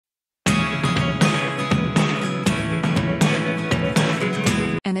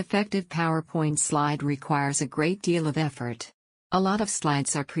An effective PowerPoint slide requires a great deal of effort. A lot of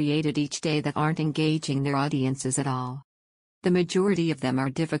slides are created each day that aren't engaging their audiences at all. The majority of them are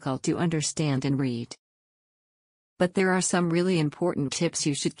difficult to understand and read. But there are some really important tips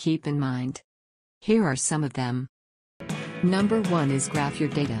you should keep in mind. Here are some of them. Number 1 is graph your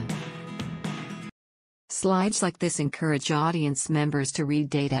data. Slides like this encourage audience members to read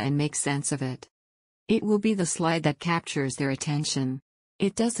data and make sense of it. It will be the slide that captures their attention.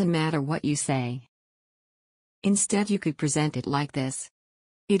 It doesn't matter what you say. Instead, you could present it like this.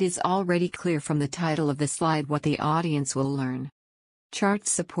 It is already clear from the title of the slide what the audience will learn.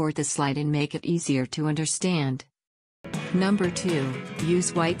 Charts support the slide and make it easier to understand. Number 2,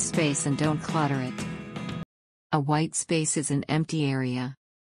 use white space and don't clutter it. A white space is an empty area.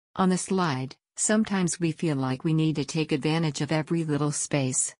 On the slide, sometimes we feel like we need to take advantage of every little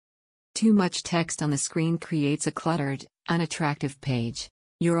space. Too much text on the screen creates a cluttered, unattractive page.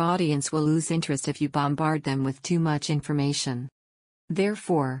 Your audience will lose interest if you bombard them with too much information.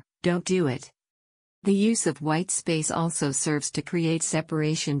 Therefore, don't do it. The use of white space also serves to create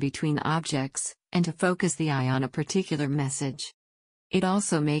separation between objects, and to focus the eye on a particular message. It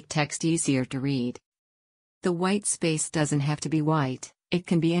also makes text easier to read. The white space doesn't have to be white, it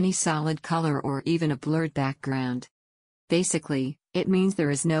can be any solid color or even a blurred background. Basically, it means there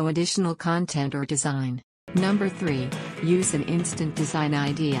is no additional content or design. Number 3, use an instant design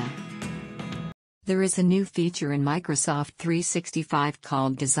idea. There is a new feature in Microsoft 365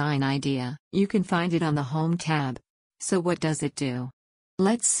 called Design Idea. You can find it on the Home tab. So what does it do?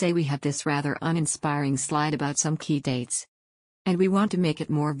 Let's say we have this rather uninspiring slide about some key dates. And we want to make it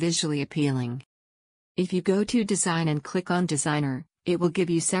more visually appealing. If you go to Design and click on Designer, it will give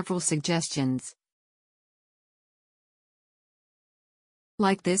you several suggestions.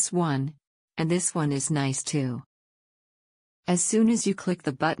 Like this one. And this one is nice too. As soon as you click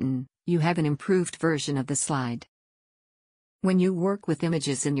the button, you have an improved version of the slide. When you work with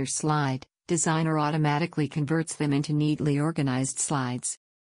images in your slide, Designer automatically converts them into neatly organized slides.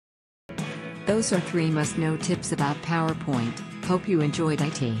 Those are 3 must-know tips about PowerPoint. Hope you enjoyed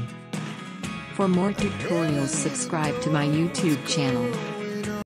it. For more tutorials, subscribe to my YouTube channel.